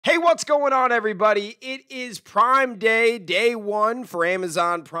Hey, what's going on, everybody? It is Prime Day, day one for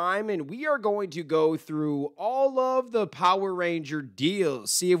Amazon Prime, and we are going to go through all of the Power Ranger deals.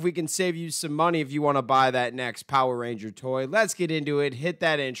 See if we can save you some money if you want to buy that next Power Ranger toy. Let's get into it. Hit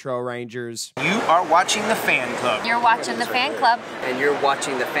that intro, Rangers. You are watching the Fan Club. You're watching the Fan Club. And you're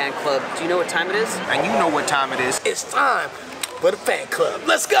watching the Fan Club. Do you know what time it is? And you know what time it is. It's time for the Fan Club.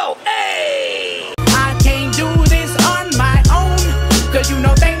 Let's go. Hey! I can't do this on my own, cause you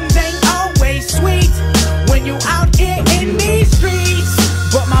know things ain't always sweet when you out here in these streets.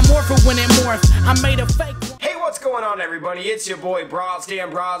 But my morpher when it morphed, I made a fake. Hey, what's going on, everybody? It's your boy Dan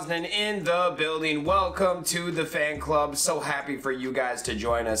Brosnan in the building. Welcome to the Fan Club. So happy for you guys to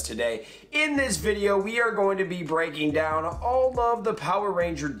join us today. In this video, we are going to be breaking down all of the Power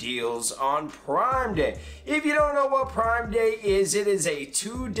Ranger deals on Prime Day. If you don't know what Prime Day is, it is a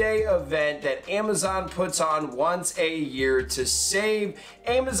two-day event that Amazon puts on once a year to save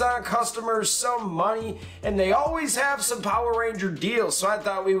Amazon customers some money, and they always have some Power Ranger deals. So I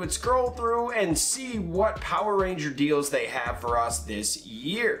thought we would scroll through and see what Power Ranger deals they have for us this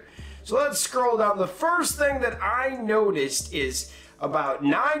year. So let's scroll down. The first thing that I noticed is about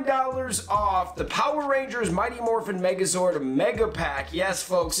 $9 off the Power Rangers Mighty Morphin Megazord Mega Pack. Yes,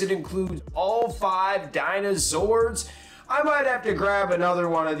 folks, it includes all 5 Dinozords. I might have to grab another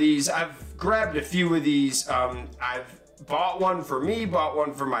one of these. I've grabbed a few of these. I've bought one for me, bought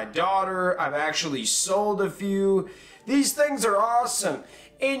one for my daughter. I've actually sold a few. These things are awesome.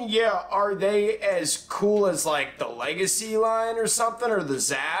 And yeah, are they as cool as like the Legacy line or something, or the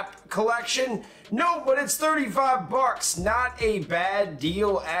Zap collection? No, but it's 35 bucks. Not a bad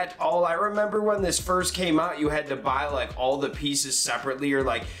deal at all. I remember when this first came out, you had to buy like all the pieces separately, or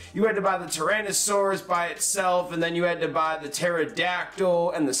like you had to buy the Tyrannosaurus by itself, and then you had to buy the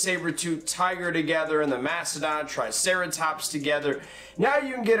Pterodactyl and the Saber-Tooth Tiger together, and the Mastodon Triceratops together. Now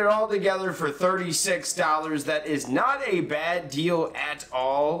you can get it all together for $36. That is not a bad deal at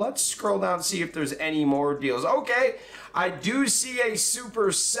all. Let's scroll down and see if there's any more deals. Okay, I do see a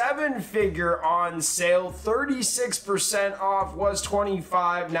Super 7 figure on sale. 36% off, was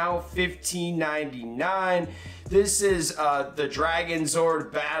 $25, now $15.99. This is the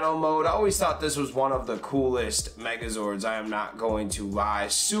Dragonzord battle mode. I always thought this was one of the coolest Megazords, I am not going to lie.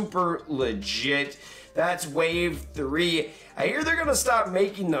 Super legit. That's wave 3. I hear they're gonna stop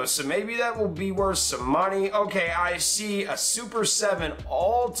making those, so maybe that will be worth some money. Okay, I see a Super 7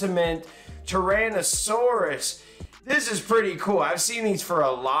 Ultimate Tyrannosaurus. This is pretty cool. I've seen these for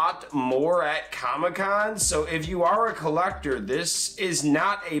a lot more at Comic-Con, so if you are a collector, this is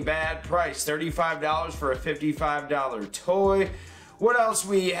not a bad price. $35 for a $55 toy. What else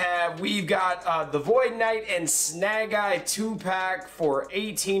we have? We've got the Void Knight and Snag Eye 2-pack for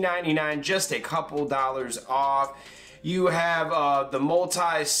 $18.99, just a couple dollars off. You have the multi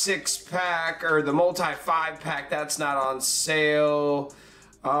 6-pack, or the multi 5-pack, that's not on sale.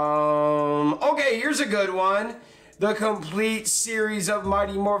 Okay, here's a good one. The complete series of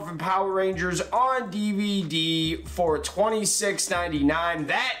Mighty Morphin Power Rangers on DVD for $26.99.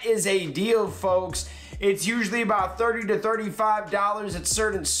 That is a deal, folks. It's usually about $30 to $35 at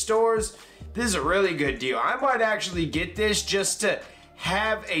certain stores. This is a really good deal. I might actually get this just to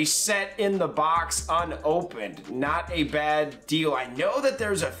have a set in the box unopened. Not a bad deal. I know that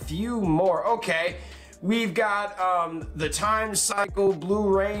there's a few more. Okay, we've got the Time Cycle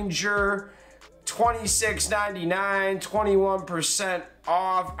Blue Ranger, $26.99, 21%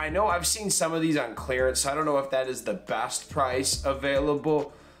 off. I know I've seen some of these on clearance, so I don't know if that is the best price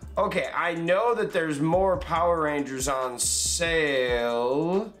available. Okay, I know that there's more Power Rangers on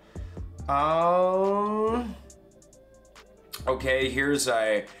sale. Okay, here's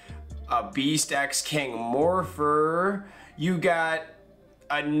a Beast X King Morpher. You got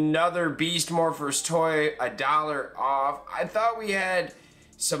another Beast Morphers toy, $1 off. I thought we had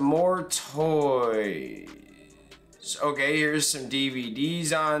some more toys. Okay, here's some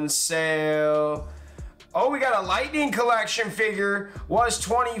DVDs on sale. Oh, we got a Lightning Collection figure. Was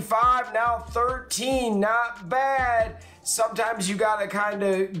 $25, now $13. Not bad. Sometimes you gotta kind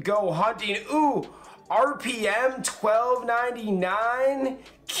of go hunting. Ooh, RPM $12.99.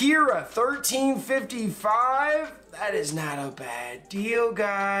 Kira $13.55. That is not a bad deal,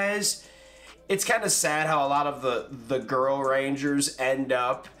 guys. It's kind of sad how a lot of the Girl Rangers end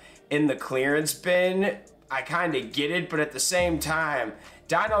up in the clearance bin. I kind of get it, but at the same time,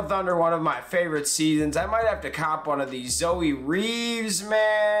 Dino Thunder, one of my favorite seasons. I might have to cop one of these. Zoe Reeves,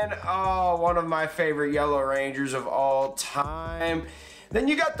 man. Oh, one of my favorite Yellow Rangers of all time. Then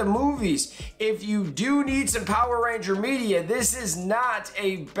you got the movies. If you do need some Power Ranger media, this is not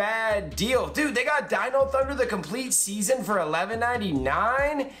a bad deal. Dude, they got Dino Thunder the complete season for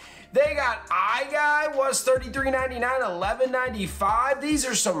 $11.99. They got iGuy was $33.99, $11.95. These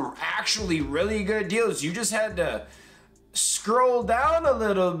are some actually really good deals. You just had to scroll down a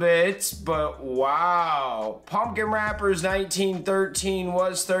little bit, but wow. Pumpkin Wrappers 1913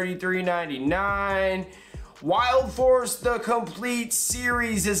 was $33.99. Wild Force the complete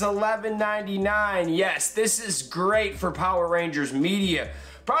series is $11.99. Yes, this is great for Power Rangers media.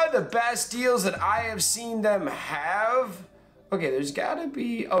 Probably the best deals that I have seen them have. Okay, there's gotta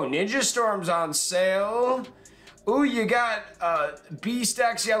be, oh, Ninja Storm's on sale. Ooh, you got Beast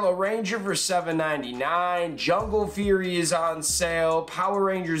X Yellow Ranger for $7.99. Jungle Fury is on sale. Power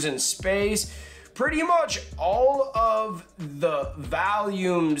Rangers in Space. Pretty much all of the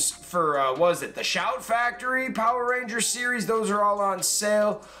volumes for, what is it, the Shout Factory Power Ranger series, those are all on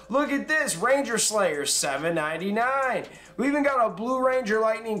sale. Look at this, Ranger Slayer, $7.99. We even got a Blue Ranger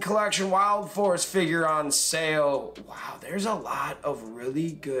Lightning Collection Wild Force figure on sale. Wow, there's a lot of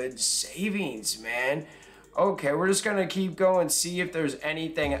really good savings, man. Okay, we're just gonna keep going, see if there's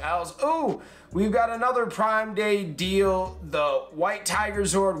anything else. Ooh, we've got another Prime Day deal. The White Tiger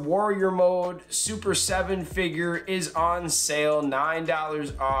Zord Warrior Mode Super 7 figure is on sale,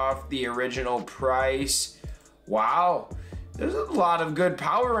 $9 off the original price. Wow, there's a lot of good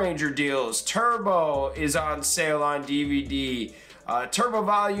Power Ranger deals. Turbo is on sale on DVD. Turbo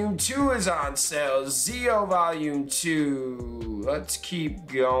Volume 2 is on sale. Zeo Volume 2. Let's keep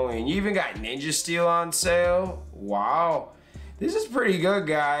going. You even got Ninja Steel on sale. Wow. This is pretty good,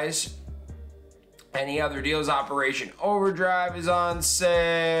 guys. Any other deals? Operation Overdrive is on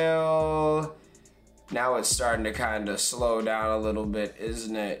sale. Now it's starting to kind of slow down a little bit,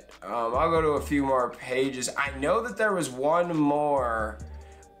 isn't it? I'll go to a few more pages. I know that there was one more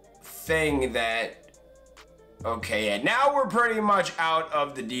thing that... Okay, yeah, now we're pretty much out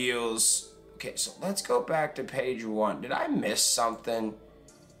of the deals. Okay, so let's go back to page 1. Did I miss something?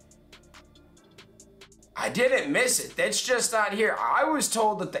 I didn't miss it. That's just not here. I was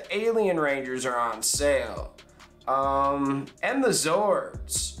told that the Alien Rangers are on sale. And the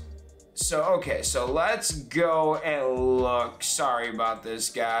Zords. So, okay, so let's go and look. Sorry about this,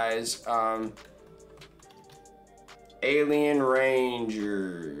 guys. Alien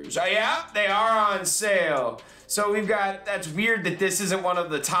Rangers. Oh yeah, they are on sale. So we've got, that's weird that this isn't one of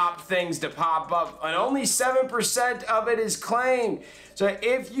the top things to pop up, and only 7% of it is claimed. So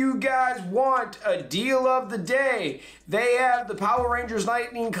if you guys want a deal of the day, they have the Power Rangers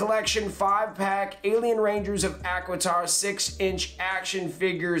Lightning Collection 5-pack, Alien Rangers of Aquitar 6-inch action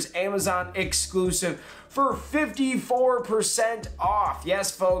figures, Amazon exclusive, for 54% off.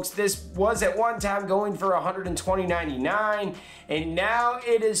 Yes, folks, this was at one time going for $120.99, and now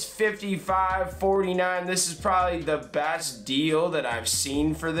it is $55.49. This is probably the best deal that I've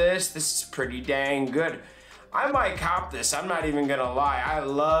seen for this. This is pretty dang good. I might cop this, I'm not even gonna lie. I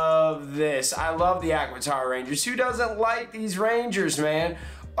love this. I love the Aquitar Rangers. Who doesn't like these Rangers, man?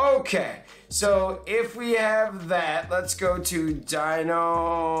 Okay, so if we have that, let's go to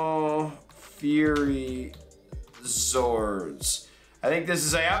Dino Fury Zords. I think this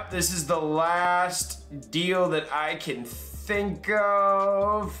is this is the last deal that I can think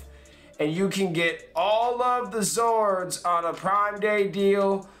of. And you can get all of the Zords on a Prime Day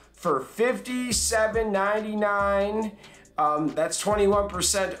deal for $57.99. That's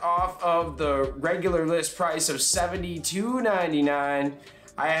 21% off of the regular list price of $72.99.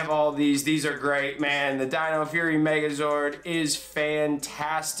 I have all these. These are great, man. The Dino Fury Megazord is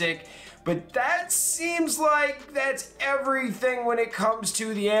fantastic. But that seems like that's everything when it comes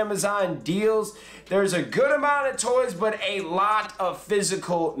to the Amazon deals. There's a good amount of toys, but a lot of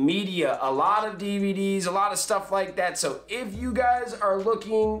physical media, a lot of DVDs, a lot of stuff like that. So if you guys are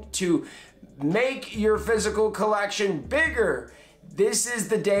looking to make your physical collection bigger, this is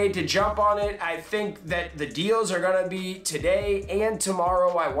the day to jump on it. I think that the deals are gonna be today and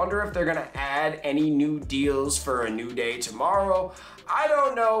tomorrow. I wonder if they're gonna add any new deals for a new day tomorrow. I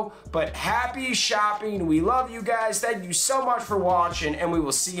don't know, but happy shopping. We love you guys. Thank you so much for watching, and we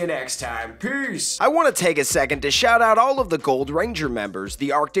will see you next time. Peace. I want to take a second to shout out all of the Gold Ranger members: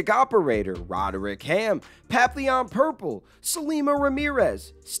 the Arctic Operator, Roderick Ham, Papillon Purple, Selima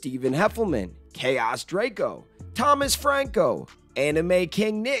Ramirez, Stephen Heffelman, Chaos Draco, Thomas Franco, Anime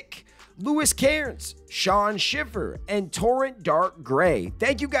King Nick, Lewis Cairns, Sean Schiffer, and Torrent Dark Gray.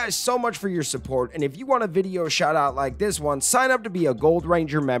 Thank you guys so much for your support, and if you want a video shout out like this one, sign up to be a Gold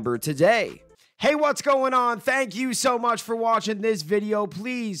Ranger member today. Hey, what's going on? Thank you so much for watching this video.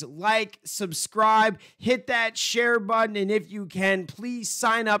 Please like, subscribe, hit that share button, and if you can, please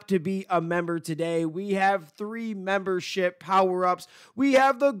sign up to be a member today. We have 3 membership power-ups. We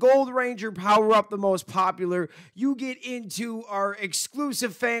have the Gold Ranger power-up, the most popular. You get into our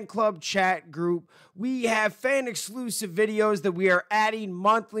exclusive fan club chat group. We have fan-exclusive videos that we are adding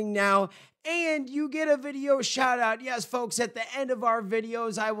monthly now. And you get a video shout out. Yes, folks, at the end of our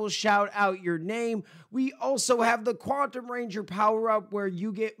videos, I will shout out your name. We also have the Quantum Ranger Power Up where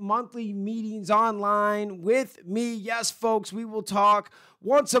you get monthly meetings online with me. Yes, folks, we will talk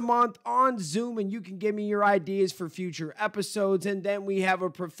once a month on Zoom and you can give me your ideas for future episodes. And then we have a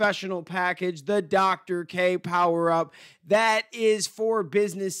professional package, the Dr. K Power Up. That is for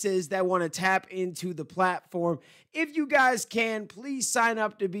businesses that want to tap into the platform. If you guys can, please sign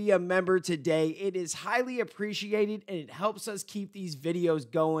up to be a member today. It is highly appreciated and it helps us keep these videos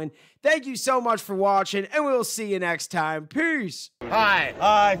going. Thank you so much for watching and we'll see you next time. Peace.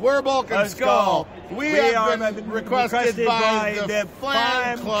 Hi, we're Bulk and Skull. We have been requested by the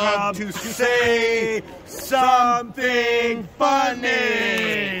fan club to say something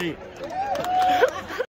funny.